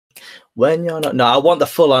when you're not. No, I want the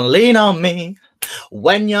full on lean on me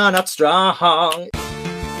when you're not strong.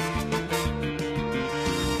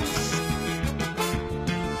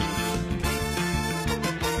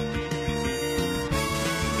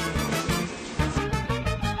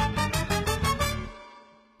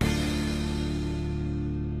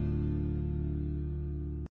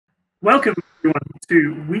 Welcome everyone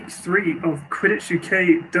to week 3 of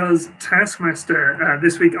QuidditchUK Does Taskmaster.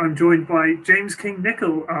 This week I'm joined by James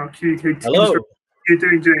King-Nickol, our QUK team. Hello. How are you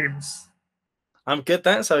doing, James? I'm good,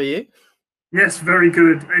 thanks. How are you? Yes, very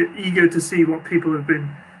good. Eager to see what people have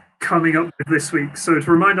been coming up with this week. So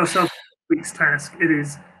to remind ourselves of this week's task, it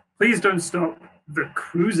is Please Don't Stop The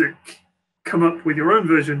Qusic. Come up with your own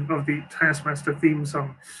version of the Taskmaster theme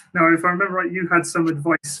song. Now, if I remember right, you had some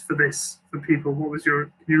advice for this for people. What was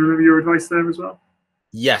can you remember your advice there as well?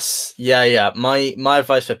 Yes, yeah. My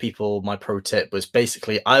advice for people, my pro tip was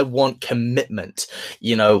basically I want commitment.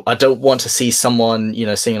 I don't want to see someone,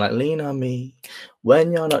 singing like lean on me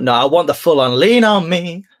when you're not. No, I want the full on lean on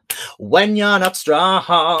me when you're not strong.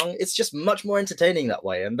 It's just much more entertaining that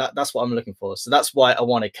way, and that's what I'm looking for. So that's why I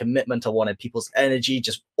wanted commitment. I wanted people's energy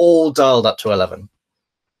just all dialed up to 11.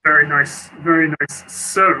 Very nice, very nice.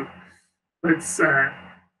 So let's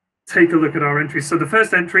take a look at our entries. So the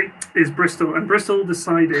first entry is Bristol, and Bristol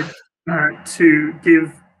decided to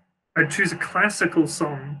choose a classical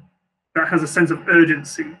song that has a sense of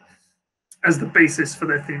urgency as the basis for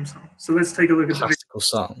their theme song. So let's take a look at the classical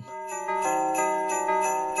song.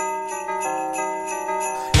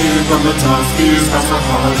 From the task is that's the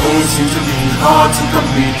hard, all seems to be hard to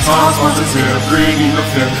complete. Taskmaster's here, bringing the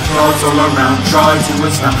fear. Crowds all around, try to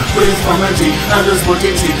withstand. With comedy and a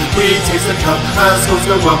sporting team, we taste the cup as scores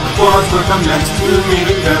go up. What will come next? Who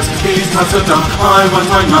even cares? These tasks are done. I want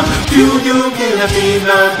my man. QUK have been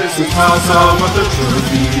there. This is how some of the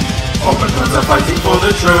trophy. All the guns are fighting for the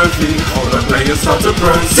trophy. All the players start to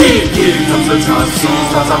proceed. Here comes the task. These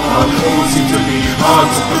tasks are hard, all seem to be hard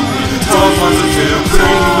to complete. Taskmaster's here,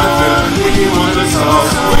 bringing the fear. We want the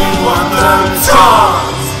task, we want the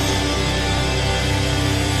task.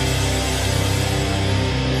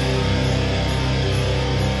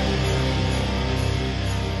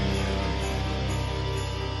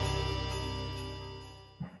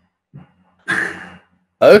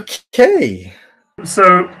 Okay.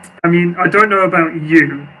 So, I mean, I don't know about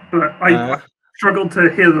you, but I struggled to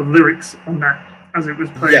hear the lyrics on that as it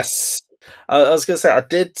was played. Yes. I was going to say, I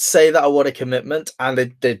did say that I want a commitment, and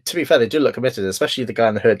to be fair, they do look committed, especially the guy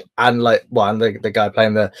in the hood and the guy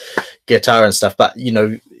playing the guitar and stuff. But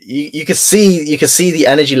you can see the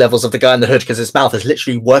energy levels of the guy in the hood because his mouth is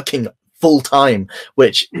literally working full time,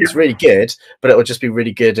 which is really good. But it would just be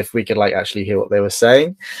really good if we could actually hear what they were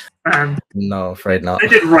saying. No, afraid not. They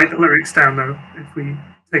did write the lyrics down though. If we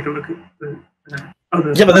take a look at the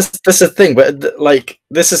other. Yeah, but this is the thing. But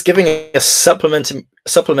this is giving us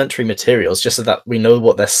supplementary materials just so that we know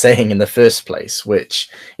what they're saying in the first place. Which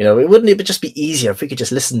it wouldn't it just be easier if we could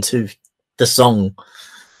just listen to the song.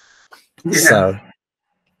 Yeah. So,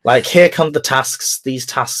 here come the tasks. These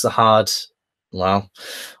tasks are hard. Well,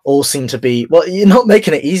 all seem to be. Well, you're not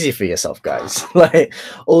making it easy for yourself, guys.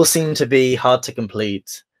 All seem to be hard to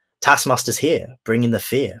complete. Taskmaster's here, bringing the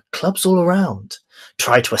fear. Clubs all around.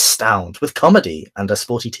 Try to astound with comedy and a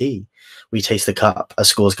sporty tea. We taste the cup as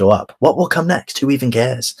scores go up. What will come next? Who even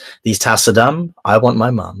cares? These tasks are dumb. I want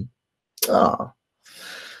my mum. Oh.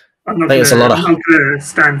 I'm not going to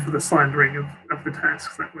stand for the slandering of the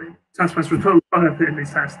tasks that way. Taskmaster was put in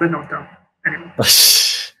these tasks. They're not dumb. Anyway.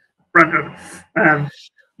 Run over.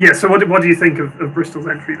 Yeah, so what do you think of Bristol's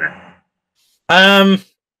entry there?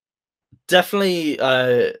 Definitely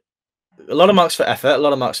a lot of marks for effort, a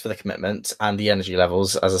lot of marks for the commitment and the energy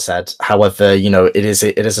levels, as I said. However, it is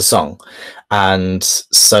a song, and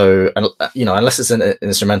so unless it's an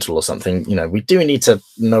instrumental or something, we do need to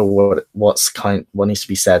know what needs to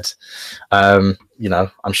be said. I'm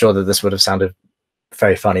sure that this would have sounded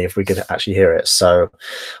very funny if we could actually hear it. So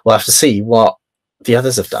we'll have to see what the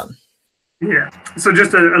others have done. Yeah. So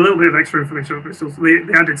just a little bit of extra information on Bristol. They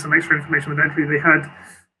added some extra information with the entry. They had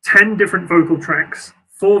 10 different vocal tracks,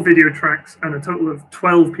 4 video tracks, and a total of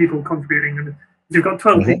 12 people contributing. And if you've got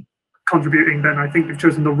 12 people contributing, then I think you've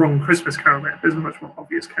chosen the wrong Christmas Carol there. There's a much more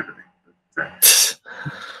obvious candidate. But,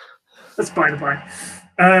 that's by the by.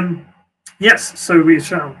 Yes, so we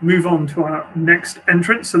shall move on to our next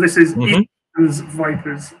entrant. So this is Even's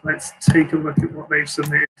Vipers. Let's take a look at what they've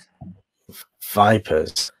submitted.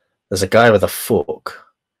 Vipers. There's a guy with a fork.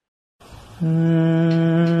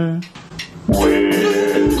 We're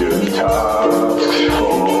doing tasks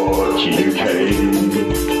for QUK.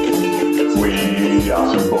 We are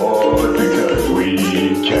so bored because we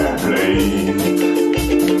can't play.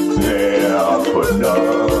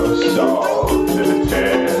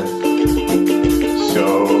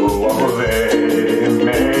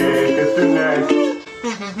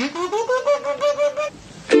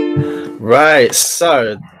 Right.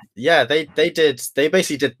 So yeah, they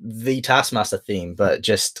basically did the Taskmaster theme, but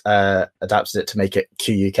just adapted it to make it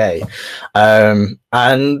QUK.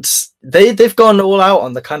 And they've gone all out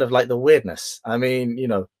on the kind of like the weirdness. I mean, you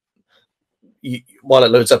know, while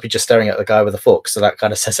it loads up, you're just staring at the guy with a fork, so that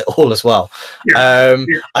kind of says it all as well. Yeah.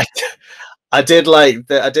 I did like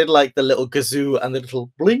the little kazoo and the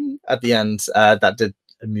little bling at the end. That did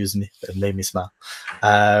amuse me. It made me smile.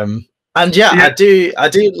 And yeah, I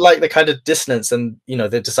do like the kind of dissonance, and you know,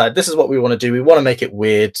 they decide this is what we want to do. We want to make it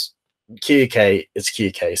weird. QUK is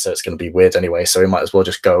QUK, so it's going to be weird anyway. So we might as well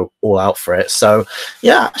just go all out for it. So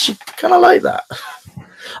yeah, I actually kind of like that.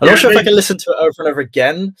 I'm not sure if I can listen to it over and over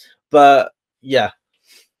again, but yeah.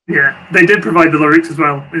 Yeah, they did provide the lyrics as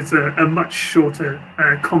well. It's a much shorter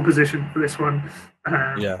composition for this one.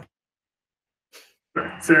 Yeah.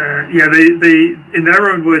 But yeah, they in their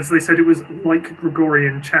own words, they said it was like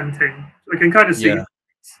Gregorian chanting. I can kind of see it.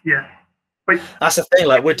 Yeah. Like, that's the thing,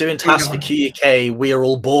 like we're doing tasks for QUK, we are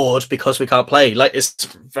all bored because we can't play. Like, it's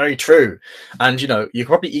very true. And you know, you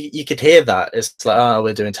could hear that. It's like, oh,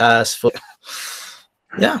 we're doing tasks for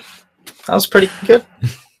yeah. That was pretty good.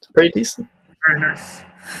 Pretty decent. Very nice.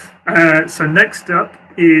 So next up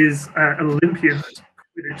is Olympian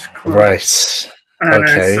Quidditch Club. Right.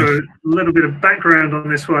 Okay. So a little bit of background on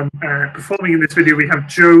this one. Performing in this video, we have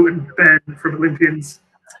Joe and Ben from Olympians.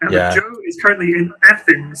 Joe is currently in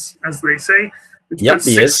Athens, as they say. It's about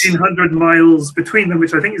 1,600 miles between them,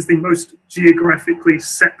 which I think is the most geographically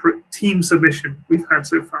separate team submission we've had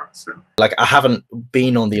so far. So, like, I haven't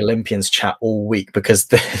been on the Olympians chat all week because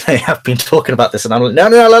they have been talking about this, and I'm like, no,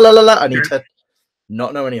 I need to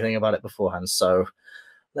not know anything about it beforehand. So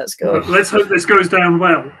let's go. Well, let's hope this goes down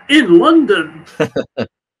well in London.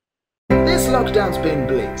 This lockdown's been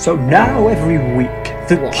bleak. So now every week,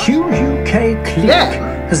 the QUK clique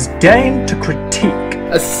has deigned to critique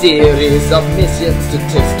a series of missions to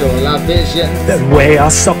test all our visions. Then weigh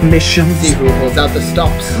our submissions. See who holds out the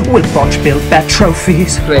stops. We'll botch build their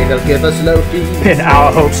trophies. Pray they'll give us low fees. Pin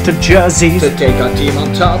our hopes to jerseys. To take our team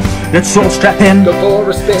on top. Let's all strap in. Go for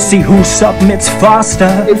a spin. See who submits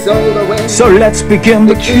faster. It's all the way. So let's begin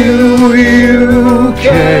the QUK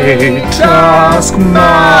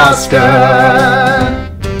Taskmaster.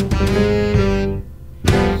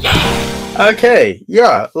 Okay,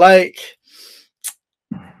 yeah, like,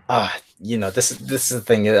 you know, this is the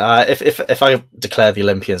thing. If I declare the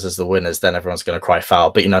Olympians as the winners, then everyone's going to cry foul.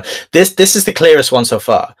 But you know, this is the clearest one so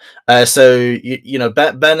far. So you know,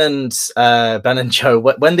 Ben and Joe,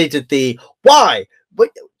 when they did the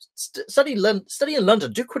study in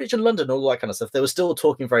London, do Quidditch in London, all that kind of stuff, they were still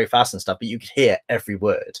talking very fast and stuff, but you could hear every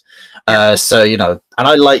word. So you know, and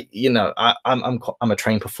I like, you know, I'm a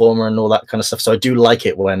trained performer and all that kind of stuff, so I do like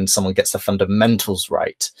it when someone gets the fundamentals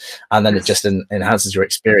right, and then it just enhances your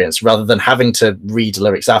experience rather than having to read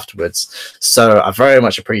lyrics afterwards. So I very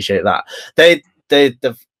much appreciate that.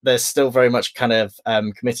 They're still very much kind of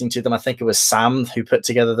committing to them. I think it was Sam who put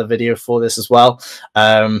together the video for this as well.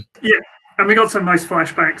 Yeah. And we got some nice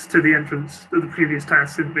flashbacks to the entrance to the previous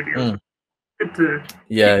tasks in the video. Good to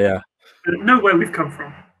know where we've come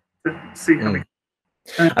from, to see how we.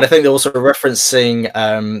 And I think they're also referencing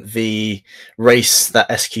the race that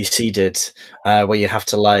SQC did, where you have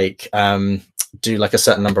to like do like a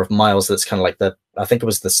certain number of miles. That's kind of like I think it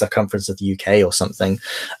was the circumference of the UK or something.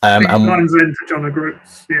 And mine's into John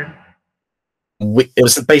O'Groats, yeah. It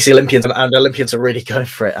was basically Olympians, and Olympians are really going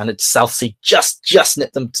for it, and it's Southsea just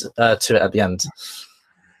nipped them to it at the end.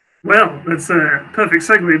 Well, that's a perfect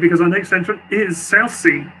segue because our next entrant is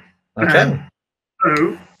Southsea. Okay.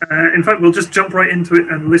 So, in fact, we'll just jump right into it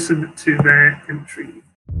and listen to their entry.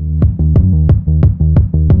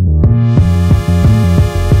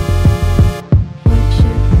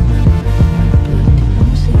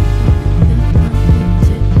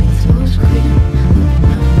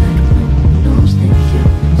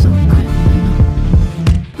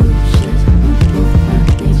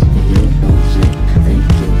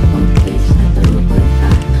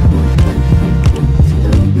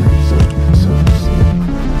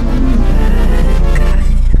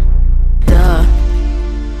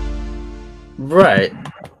 Right.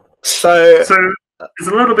 So it's a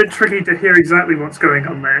little bit tricky to hear exactly what's going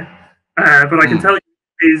on there, but I can tell you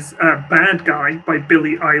is Bad Guy by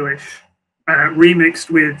Billie Eilish, remixed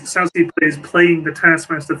with Southsea players playing the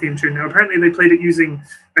Taskmaster theme tune. Now, apparently they played it using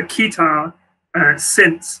a guitar,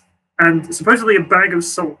 synths, and supposedly a bag of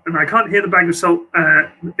salt. And I can't hear the bag of salt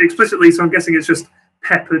explicitly, so I'm guessing it's just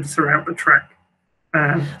peppered throughout the track.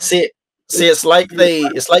 See, it's like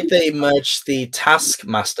they merged the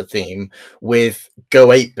Taskmaster theme with Go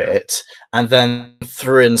 8-bit, and then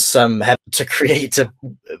threw in some to create a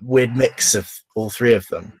weird mix of all three of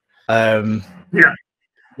them. Yeah.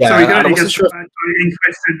 Yeah, So we can and I only wasn't guess sure. the in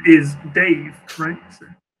question is Dave, right? So.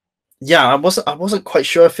 Yeah, I wasn't quite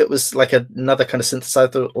sure if it was like another kind of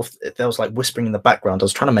synthesizer, or if there was like whispering in the background. I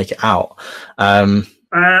was trying to make it out.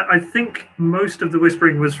 I think most of the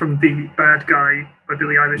whispering was from The Bad Guy by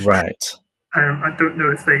Billie Eilish. Right. I don't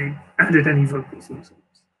know if they added any vocals themselves.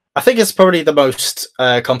 I think it's probably the most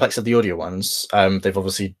complex of the audio ones. They've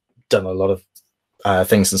obviously done a lot of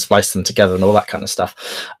things and spliced them together and all that kind of stuff.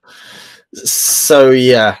 So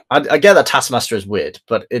yeah, I get that Taskmaster is weird,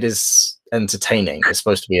 but it is entertaining. It's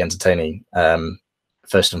supposed to be entertaining,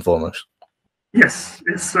 first and foremost. Yes,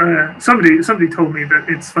 it's somebody told me that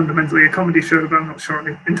it's fundamentally a comedy show, but I'm not sure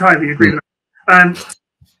I entirely agree with that.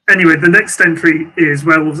 Anyway, the next entry is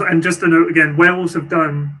Werewolves, and just a note again, Werewolves have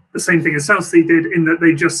done the same thing as South Sea did in that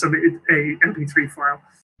they just submitted a MP3 file.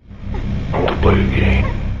 I want to play a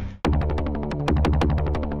game.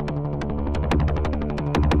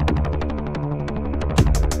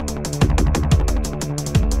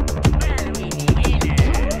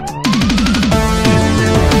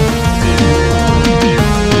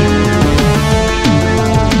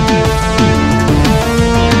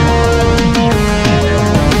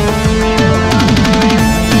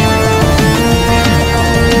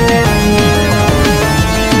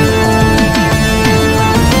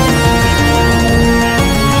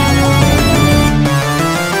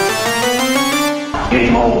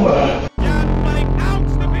 Game over.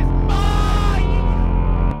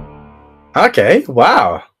 Okay,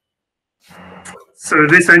 wow. So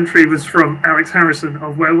this entry was from Alex Harrison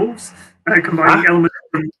of Werewolves, combining elements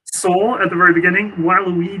from Saw at the very beginning,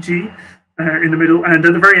 Waluigi in the middle, and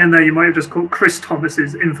at the very end there you might have just caught Chris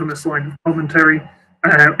Thomas's infamous line of commentary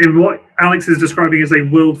in what Alex is describing as a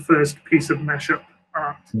world-first piece of mashup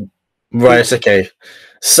art. Right, okay.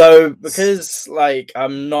 So, because like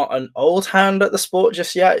I'm not an old hand at the sport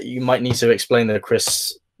just yet, you might need to explain the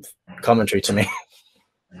Chris commentary to me.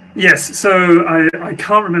 Yes, so I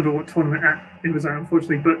can't remember what tournament it was at,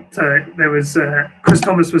 unfortunately, but there was Chris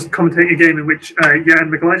Thomas was commentating a game in which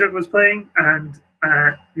Jan Mikolajczak was playing, and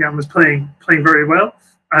Jan was playing very well,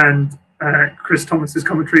 and Chris Thomas's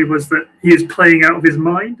commentary was that he is playing out of his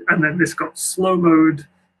mind, and then this got slow-mode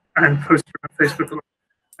and posted on Facebook.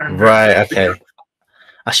 And, Right, okay.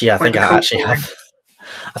 Actually, yeah, I think I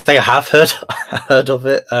have heard of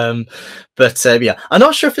it. But yeah, I'm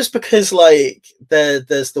not sure if it's because like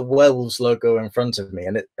there's the werewolves logo in front of me,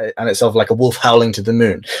 and it's sort of like a wolf howling to the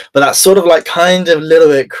moon. But that's sort of like kind of a little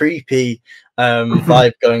bit creepy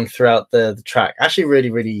vibe going throughout the track. Actually,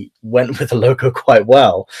 really went with the logo quite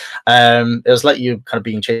well. It was like you kind of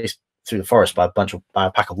being chased through the forest by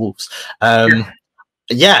a pack of wolves.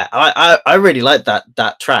 Yeah, I really like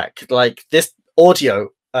that track. Like this audio,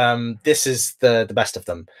 this is the best of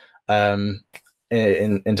them.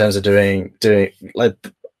 In terms of doing like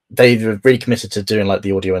they were really committed to doing like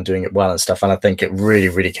the audio and doing it well and stuff, and I think it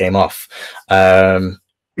really came off.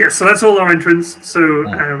 Yeah, so that's all our entrants. So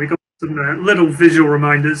we got some little visual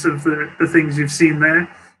reminders of the things you've seen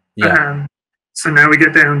there. Yeah. So now we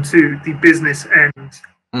get down to the business end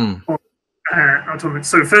of our tournament.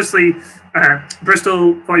 So firstly,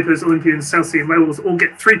 Bristol, Vipers, Olympians, South Sea and Werewolves all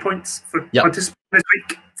get 3 points for participating this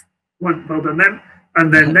week. Well done them.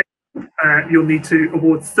 And then next, you'll need to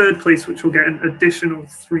award third place, which will get an additional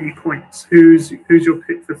 3 points. Who's your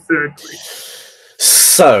pick for third place?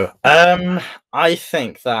 So I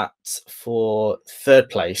think that for third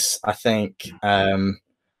place, I think I'm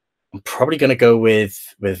probably going to go with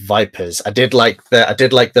Vipers. I did like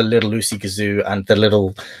the little Lucy Kazoo and the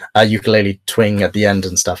little ukulele twing at the end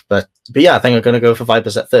and stuff. But yeah, I think I'm going to go for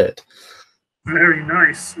Vipers at third. Very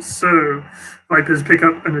nice. So Vipers pick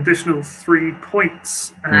up an additional 3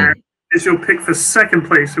 points. Is your pick for second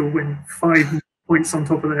place, who will win 5 points on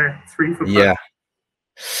top of their 3 for yeah.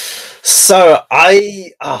 So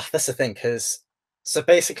that's the thing, because so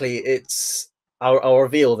basically it's I'll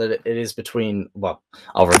reveal that it is between, well,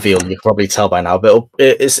 I'll reveal, you can probably tell by now, but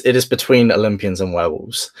it is between Olympians and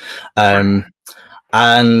Werewolves. And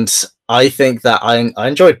I think that I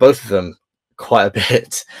enjoyed both of them quite a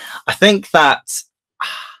bit. I think that,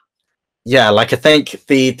 yeah, like I think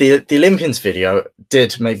the Olympians video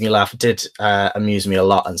did make me laugh, did amuse me a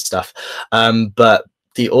lot and stuff. But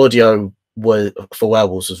the audio for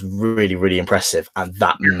Werewolves was really impressive, and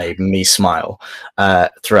that made me smile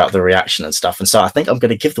throughout the reaction and stuff. And so I think I'm going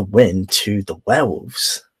to give the win to the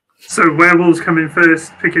Werewolves. So Werewolves coming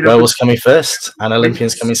first, picking Werewolves coming first, and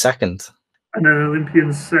Olympians coming second. and then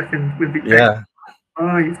Olympians second with the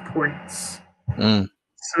 5 points.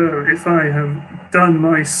 So if I have done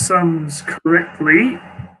my sums correctly,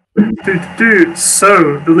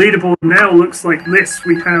 so the leaderboard now looks like this.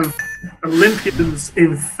 We have Olympians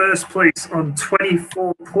in first place on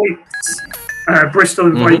 24 points. Bristol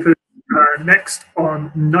and Vipers next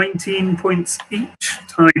on 19 points each,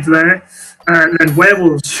 tied there. Then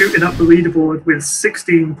Werewolves shooting up the leaderboard with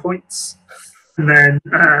 16 points. And then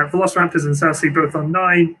Velociraptors and Southsea both on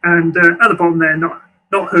 9. And at the bottom there,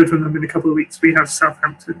 not heard from them in a couple of weeks, we have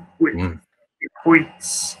Southampton with 8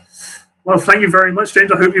 points. Well, thank you very much,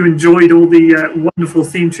 James. I hope you enjoyed all the wonderful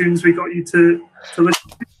theme tunes we got you to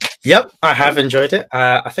listen to. Yep, I have enjoyed it.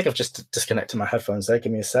 I think I've just disconnected my headphones there.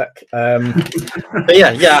 Give me a sec. But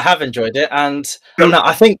yeah, I have enjoyed it. And no,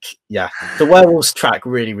 I think, the Werewolves track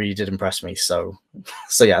really, really did impress me. So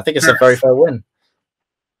yeah, I think it's a very fair win.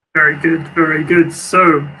 Very good, very good.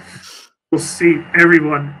 So we'll see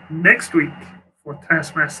everyone next week for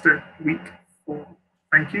Taskmaster Week 4.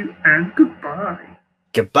 Thank you and goodbye.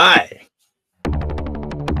 Goodbye.